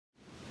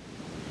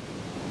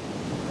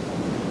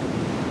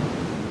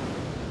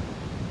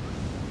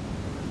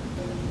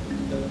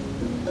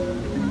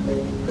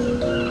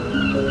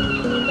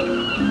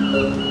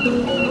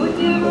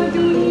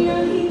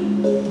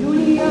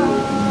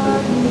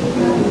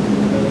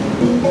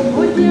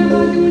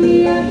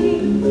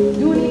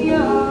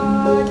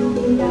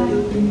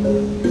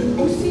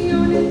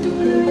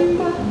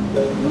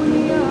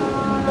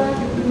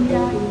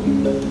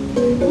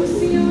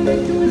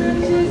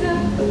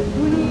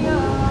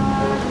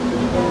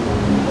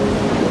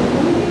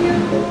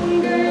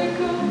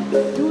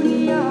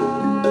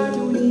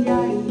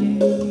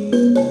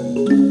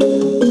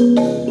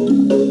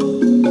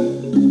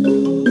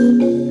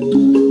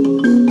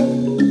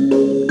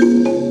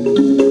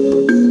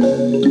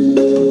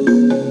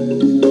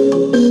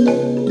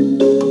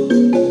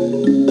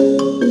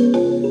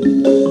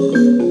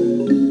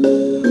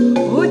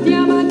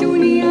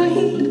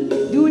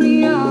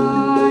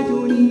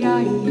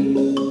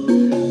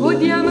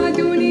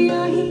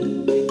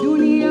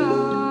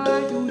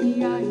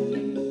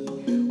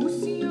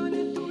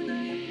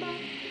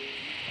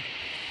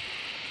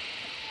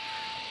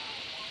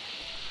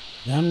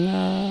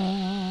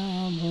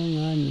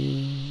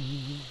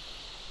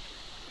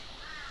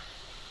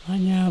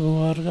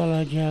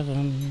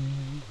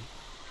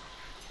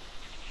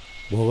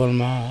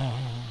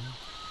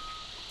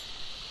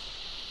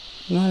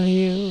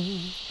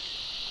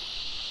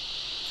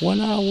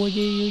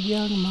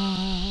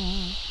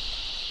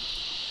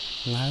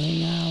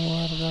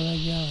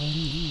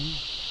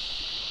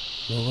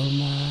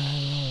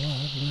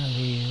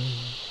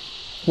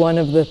One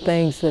of the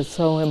things that's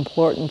so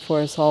important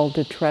for us all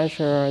to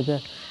treasure are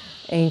the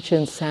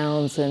ancient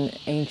sounds and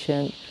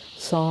ancient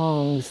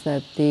songs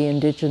that the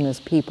indigenous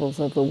peoples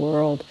of the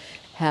world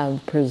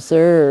have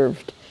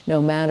preserved,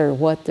 no matter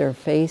what they're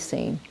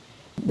facing.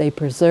 They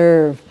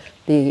preserve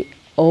the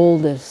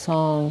oldest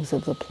songs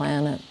of the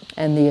planet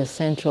and the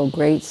essential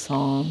great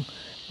song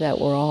that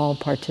we're all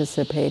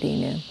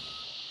participating in.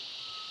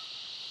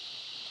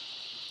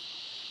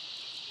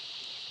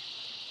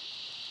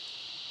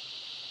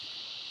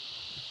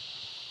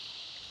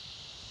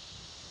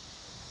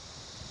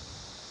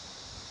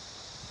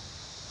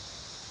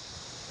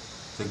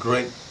 The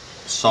great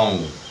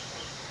song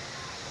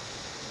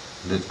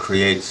that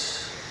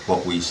creates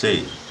what we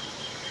see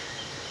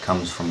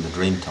comes from the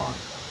dream time.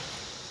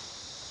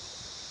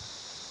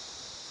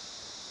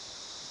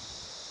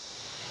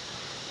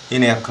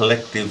 In our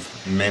collective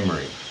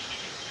memory,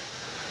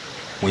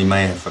 we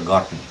may have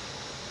forgotten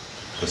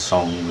the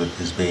song that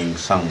is being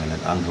sung and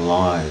it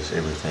underlies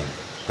everything,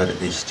 but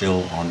it is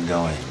still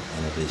ongoing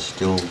and it is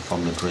still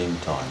from the dream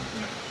time.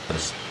 But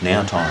it's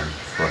now time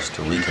for us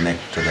to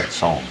reconnect to that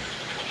song,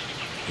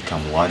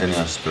 become light in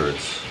our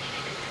spirits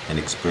and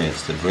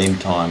experience the dream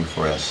time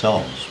for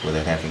ourselves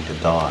without having to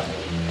die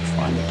to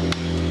find it.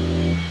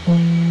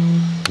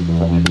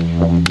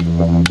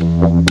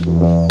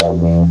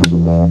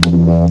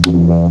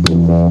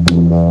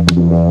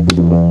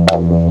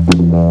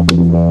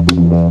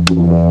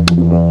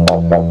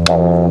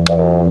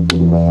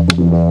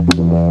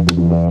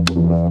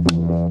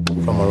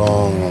 From a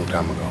long, long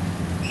time ago,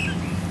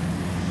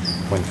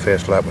 when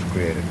First Light was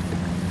created,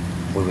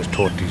 we was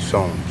taught these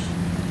songs,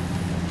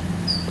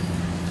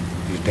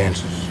 these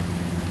dances,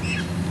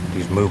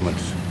 these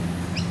movements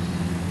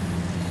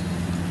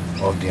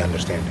of the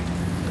understanding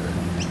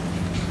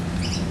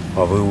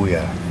of who we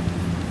are,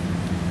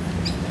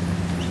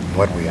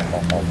 what we are.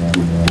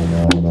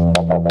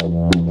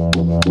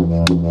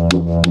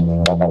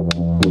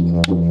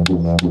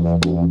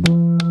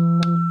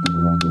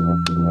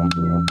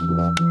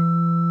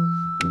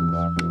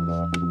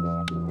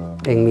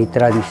 En mi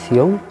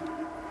tradición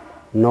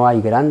no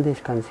hay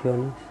grandes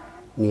canciones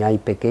ni hay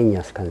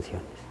pequeñas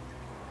canciones.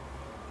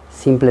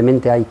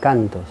 Simplemente hay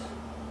cantos,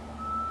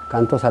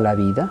 cantos a la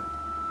vida,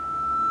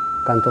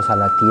 cantos a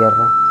la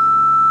tierra,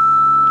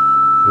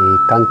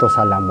 cantos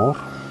al amor.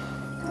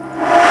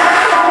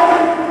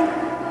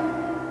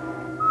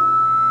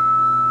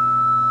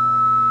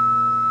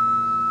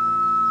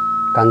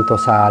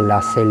 Cantos a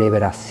la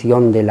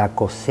celebración de la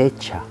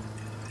cosecha.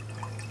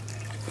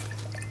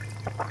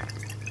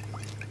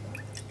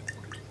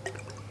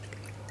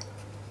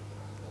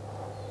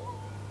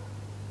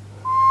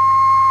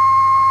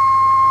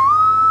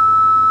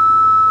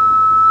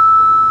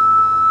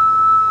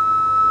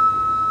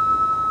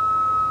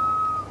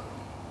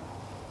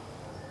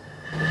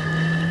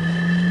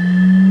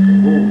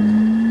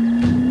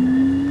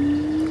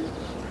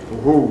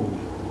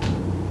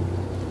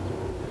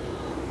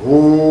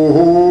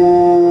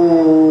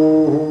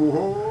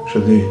 So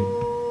the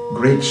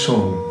great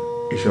song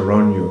is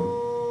around you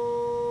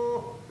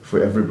for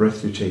every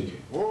breath you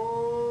take.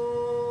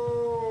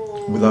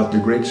 Without the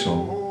great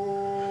song,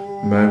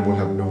 man will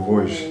have no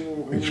voice,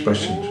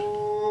 expressions.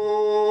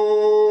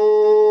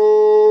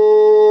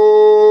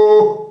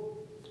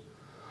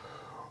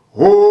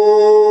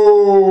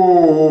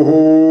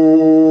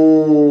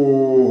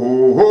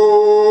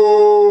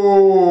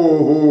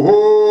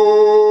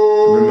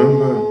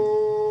 Remember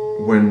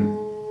when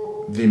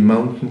the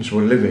mountains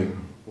were living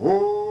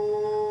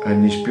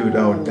and he spewed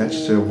out,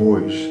 that's their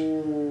voice,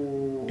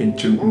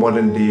 into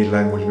modern day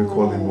language we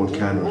call them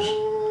volcanoes.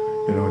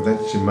 You know,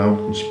 that's the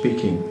mountain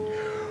speaking,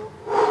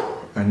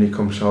 and it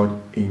comes out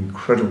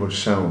incredible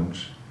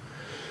sounds.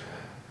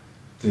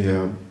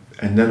 The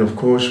And then of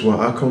course where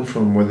I come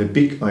from, where the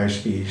big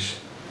ice is,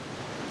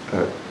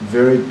 a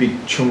very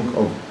big chunk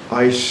of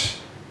ice,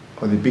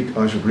 or the big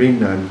ice of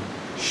Greenland,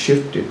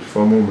 shifted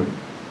for a moment.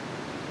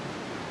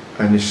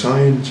 And the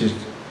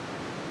scientists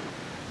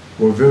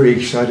were very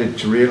excited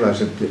to realize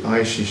that the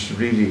ice is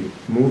really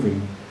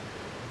moving.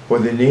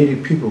 But the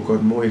native people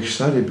got more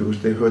excited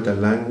because they heard a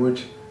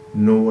language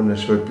no one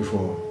has heard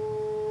before.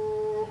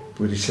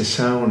 But it's a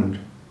sound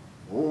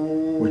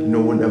which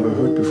no one ever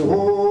heard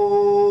before.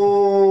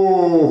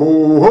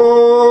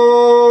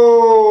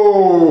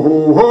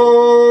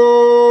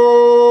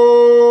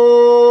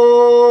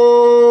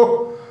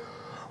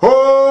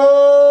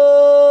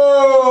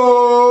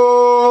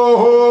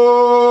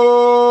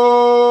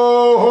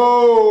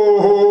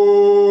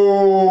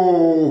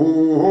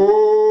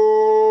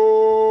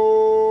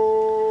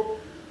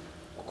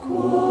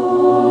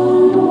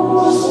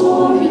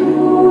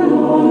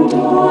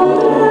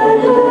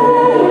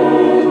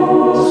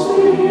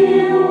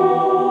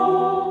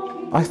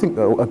 I think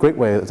a great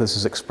way that this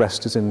is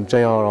expressed is in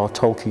J.R.R.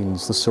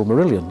 Tolkien's The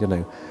Silmarillion. You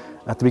know,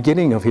 at the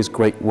beginning of his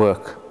great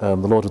work, The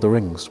Lord of the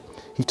Rings,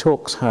 he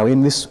talks how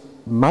in this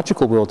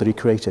magical world that he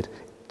created,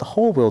 the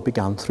whole world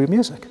began through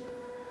music.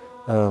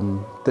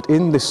 That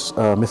in this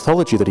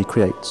mythology that he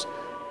creates,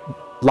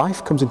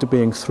 life comes into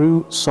being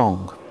through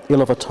song.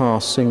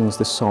 Iluvatar sings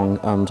this song,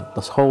 and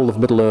the whole of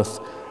Middle-earth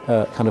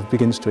kind of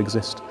begins to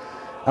exist.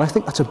 And I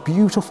think that's a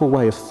beautiful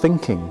way of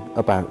thinking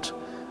about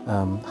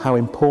how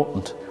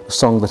important the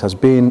song that has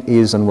been,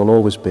 is, and will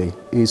always be,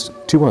 is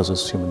to us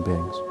as human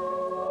beings.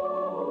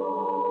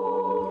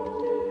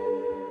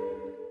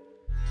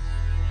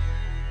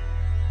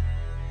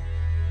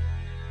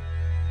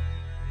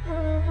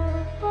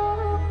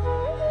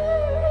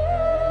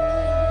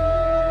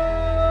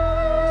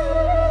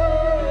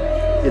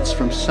 It's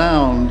from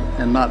sound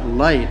and not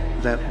light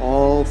that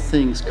all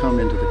things come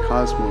into the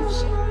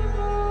cosmos.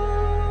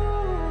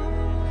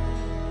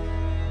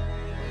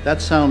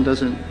 That sound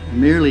doesn't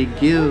merely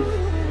give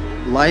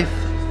life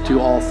to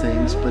all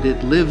things, but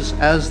it lives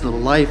as the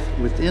life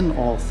within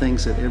all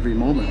things at every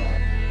moment.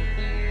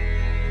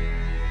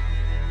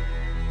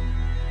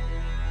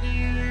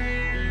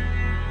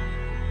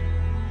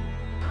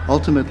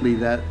 Ultimately,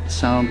 that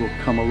sound will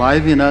come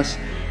alive in us,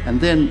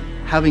 and then,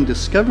 having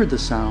discovered the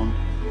sound,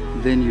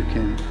 then you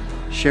can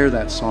share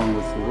that song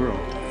with the world.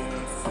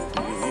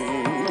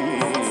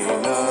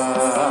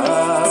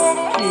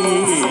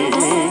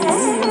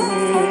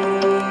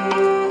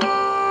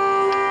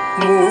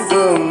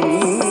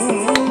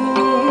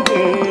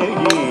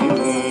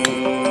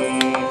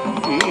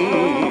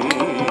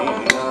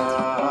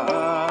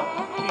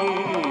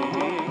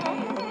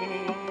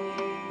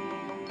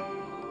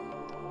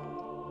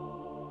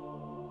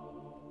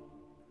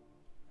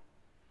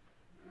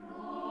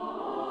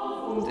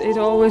 It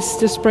always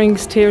just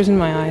brings tears in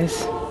my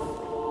eyes.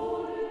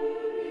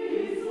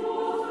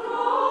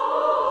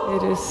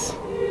 It is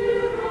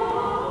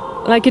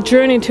like a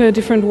journey to a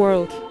different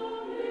world.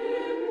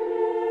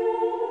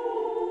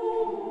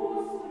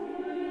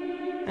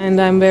 And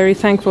I'm very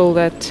thankful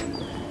that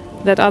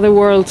that other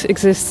world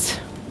exists.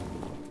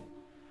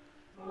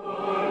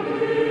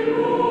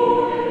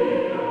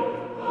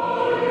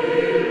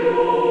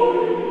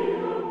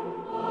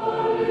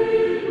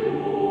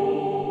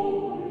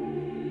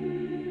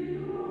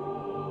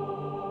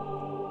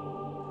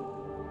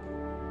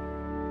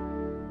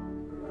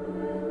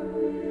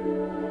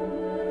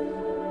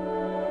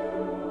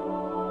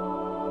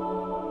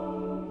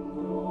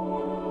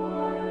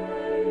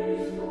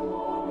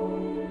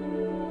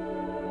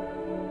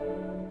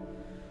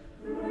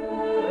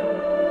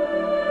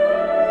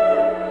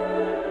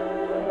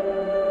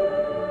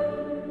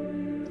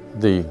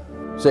 The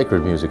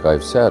sacred music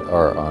I've set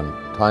are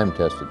on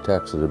time-tested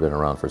texts that have been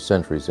around for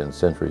centuries and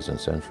centuries and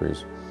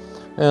centuries.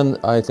 And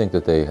I think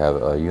that they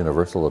have a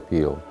universal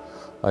appeal.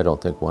 I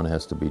don't think one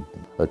has to be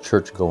a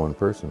church-going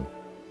person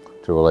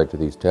to relate to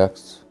these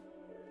texts.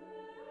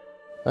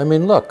 I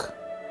mean, look,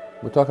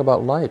 we talk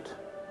about light.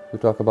 We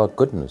talk about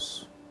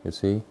goodness, you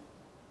see.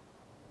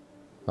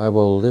 I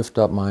will lift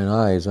up mine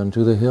eyes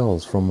unto the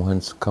hills, from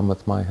whence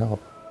cometh my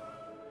help.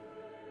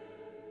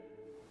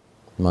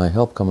 My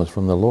help cometh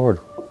from the Lord,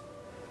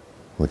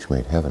 which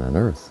made heaven and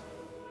earth.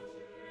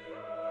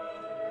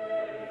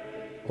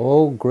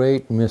 O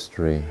great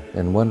mystery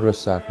and wondrous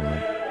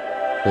sacrament,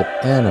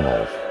 that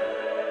animals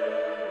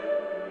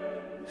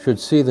should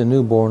see the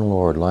newborn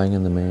Lord lying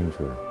in the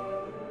manger.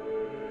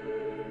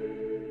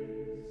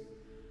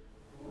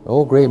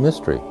 O great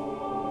mystery.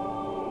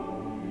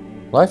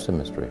 Life's a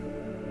mystery.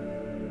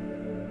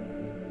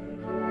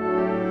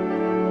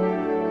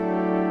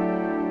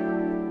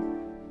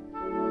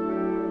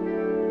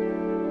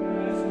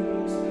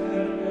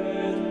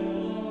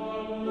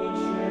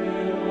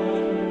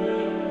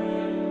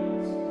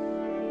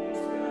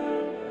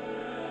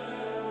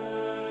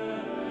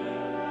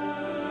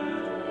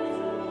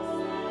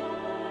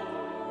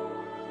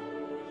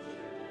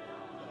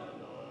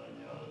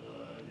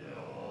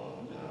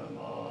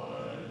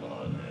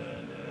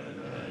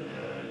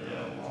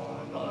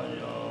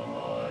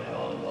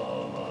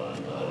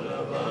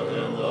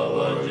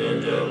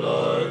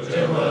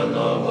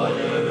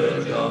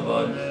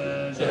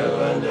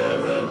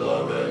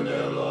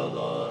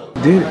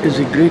 There is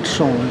a great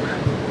song.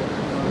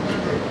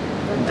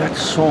 That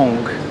song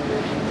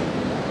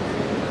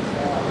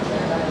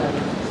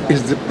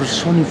is the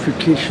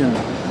personification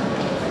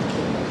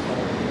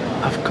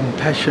of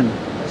compassion,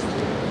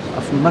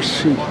 of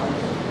mercy,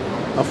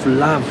 of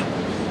love.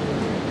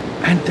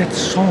 And that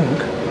song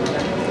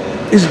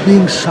is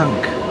being sung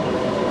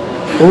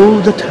all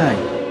the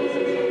time.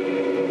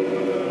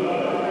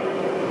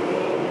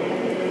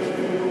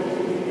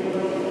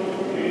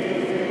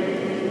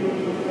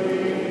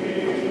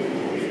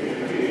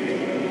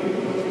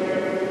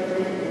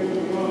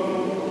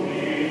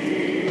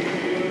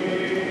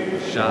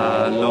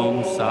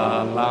 Shalom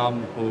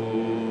Salam.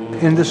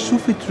 In the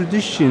Sufi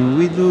tradition,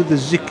 we do the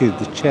zikr,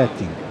 the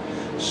chanting.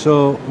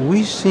 So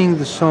we sing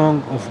the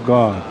song of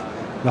God,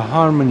 the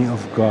harmony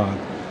of God,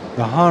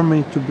 the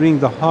harmony to bring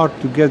the heart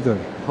together.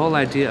 The whole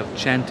idea of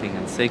chanting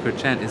and sacred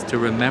chant is to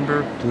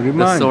remember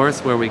the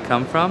source where we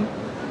come from,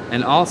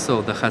 and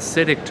also the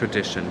Hasidic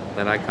tradition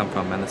that I come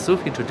from, and the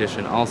Sufi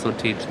tradition also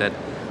teach that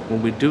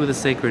when we do the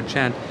sacred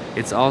chant,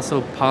 it's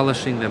also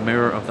polishing the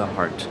mirror of the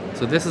heart.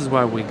 So this is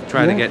why we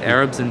try to get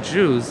Arabs and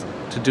Jews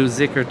to do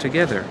zikr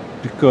together.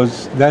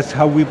 Because that's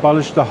how we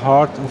polish the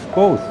heart of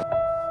both.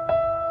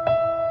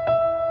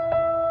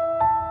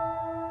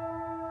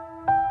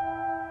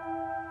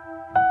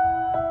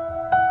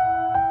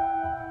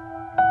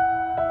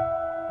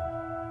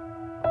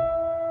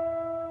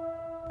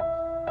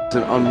 It's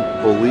an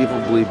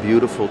unbelievably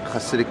beautiful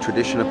Hasidic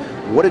tradition of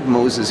what did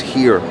Moses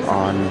hear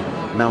on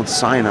Mount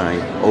Sinai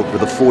over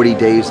the 40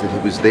 days that he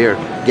was there,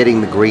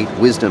 getting the great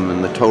wisdom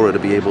and the Torah to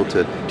be able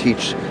to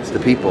teach the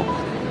people.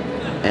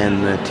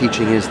 And the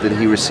teaching is that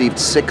he received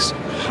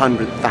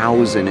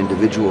 600,000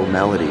 individual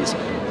melodies,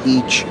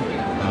 each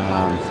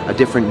a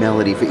different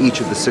melody for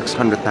each of the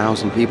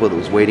 600,000 people that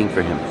was waiting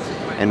for him.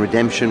 And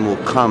redemption will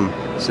come,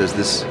 says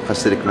this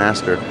Hasidic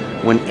master,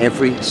 when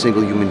every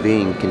single human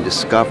being can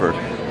discover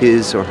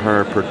his or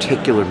her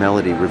particular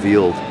melody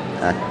revealed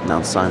at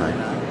Mount Sinai.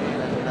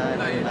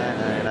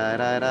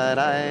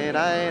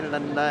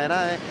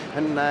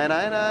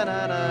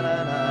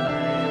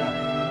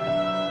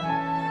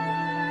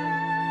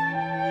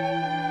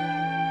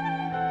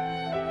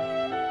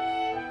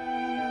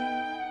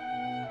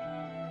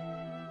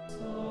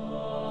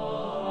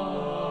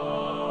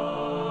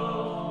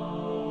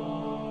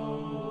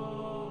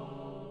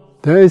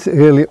 There is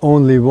really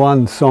only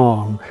one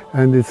song,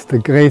 and it's the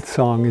great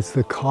song, it's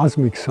the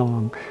cosmic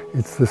song.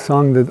 It's the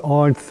song that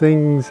all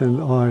things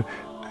and all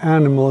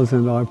animals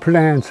and all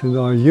plants and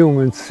all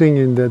humans sing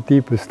in their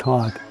deepest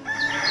heart.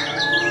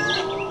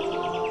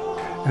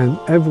 And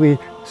every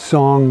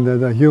song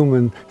that a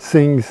human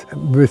sings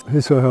with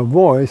his or her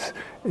voice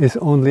is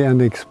only an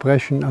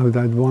expression of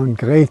that one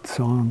great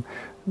song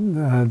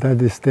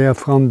that is there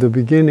from the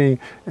beginning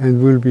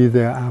and will be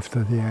there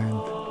after the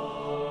end.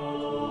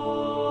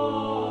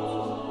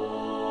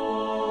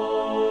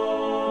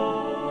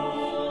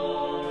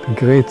 The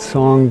great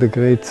song, the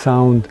great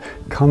sound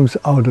comes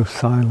out of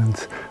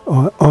silence,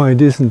 or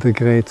it isn't a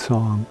great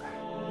song.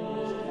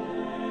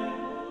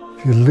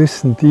 If you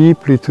listen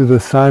deeply to the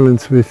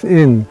silence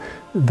within,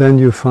 then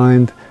you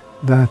find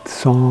that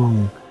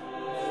song.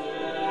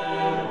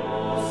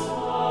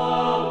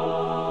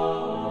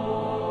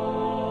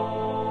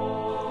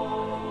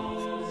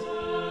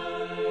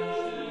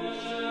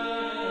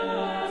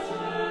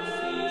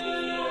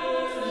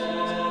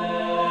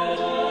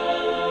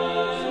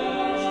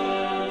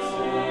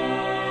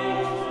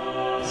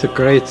 It's a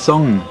great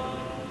song.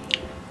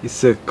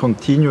 It's a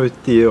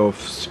continuity of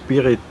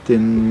spirit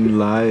in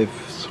life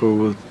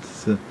through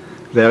the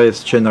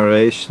various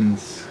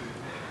generations,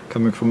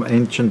 coming from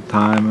ancient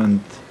time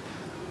and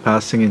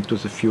passing into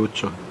the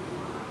future.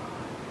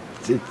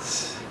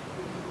 It's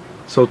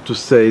so to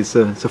say,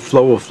 the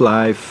flow of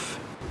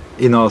life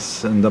in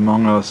us and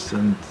among us,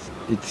 and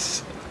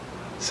it's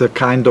a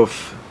kind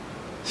of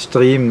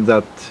stream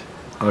that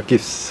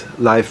gives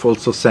life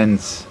also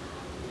sense.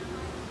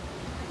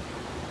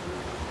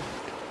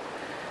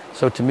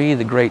 So to me,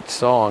 the great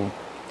song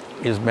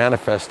is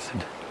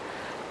manifested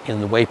in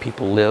the way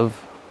people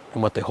live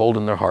and what they hold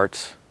in their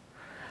hearts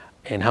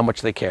and how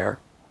much they care,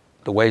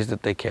 the ways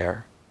that they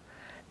care,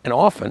 and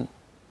often,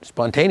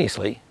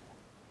 spontaneously,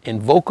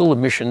 in vocal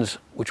emissions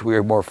which we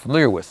are more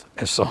familiar with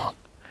as song.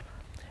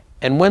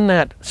 And when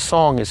that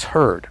song is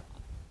heard,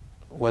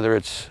 whether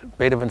it's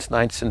Beethoven's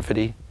Ninth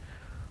Symphony,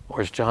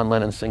 or it's John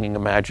Lennon singing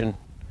Imagine,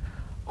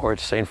 or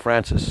it's St.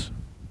 Francis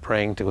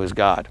praying to his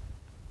God,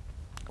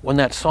 when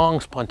that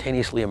song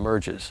spontaneously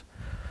emerges,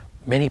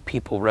 many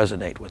people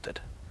resonate with it.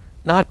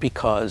 Not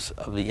because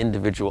of the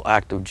individual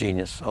act of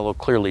genius, although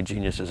clearly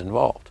genius is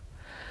involved,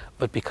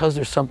 but because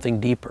there's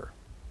something deeper,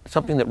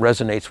 something that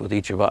resonates with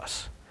each of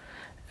us.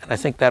 And I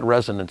think that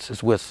resonance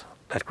is with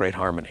that great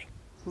harmony.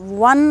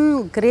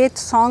 One great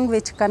song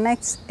which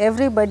connects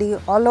everybody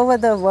all over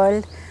the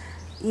world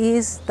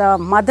is the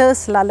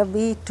mother's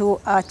lullaby to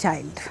a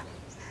child.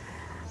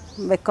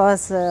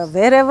 Because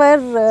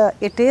wherever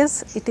it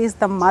is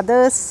the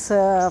mother's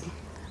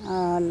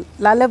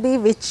lullaby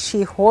which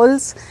she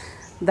holds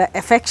the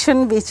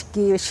affection which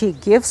she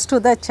gives to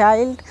the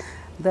child,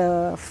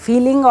 the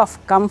feeling of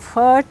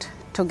comfort,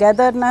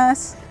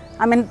 togetherness,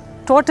 I mean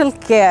total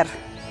care,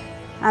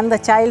 and the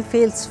child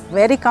feels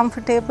very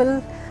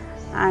comfortable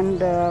and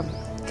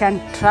can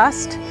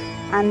trust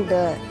and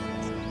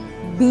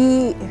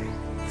be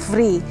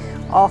free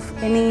of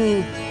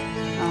any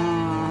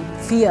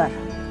fear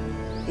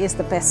is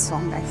the best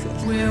song, I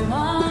feel. We're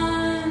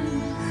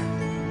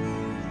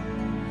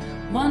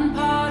one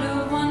part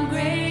of one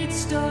great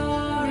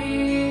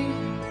story.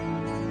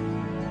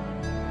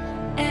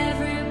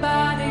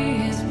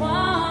 Everybody is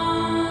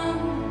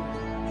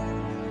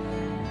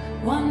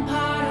one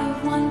part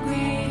of one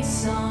great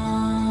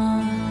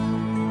song.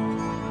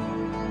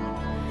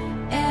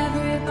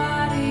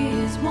 Everybody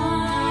is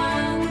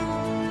one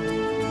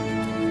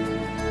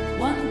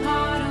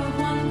part of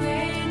one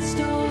great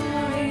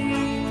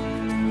story.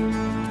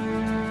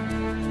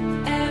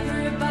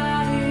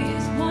 Everybody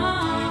is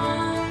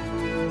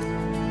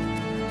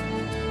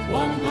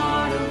one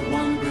part of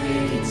one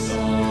great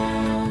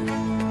song.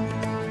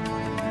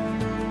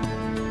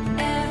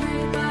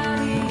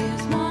 Everybody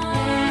is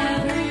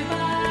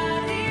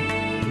everybody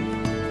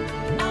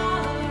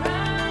all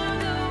around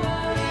the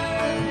world.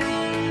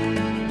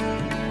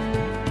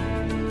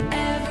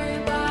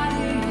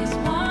 Everybody is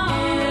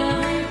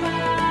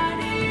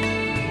everybody,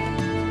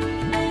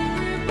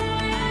 every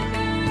boy and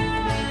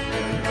girl.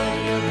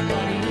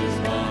 Everybody is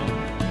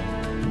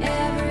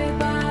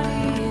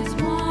everybody is everybody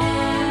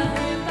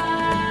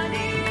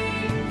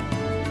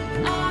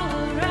all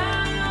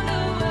around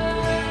the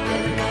world.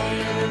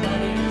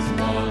 Everybody is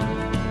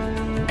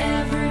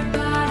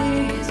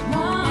everybody is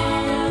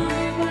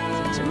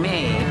To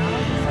me,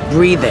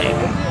 breathing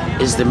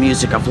is the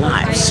music of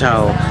life.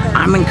 So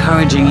I'm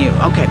encouraging you,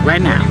 okay,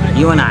 right now,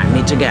 you and I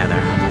meet together.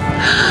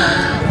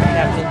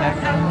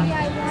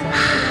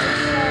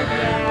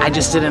 I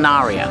just did an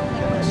aria.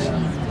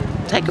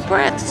 Take a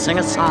breath, sing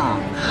a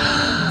song.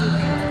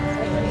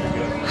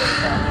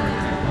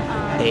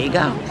 There you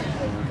go.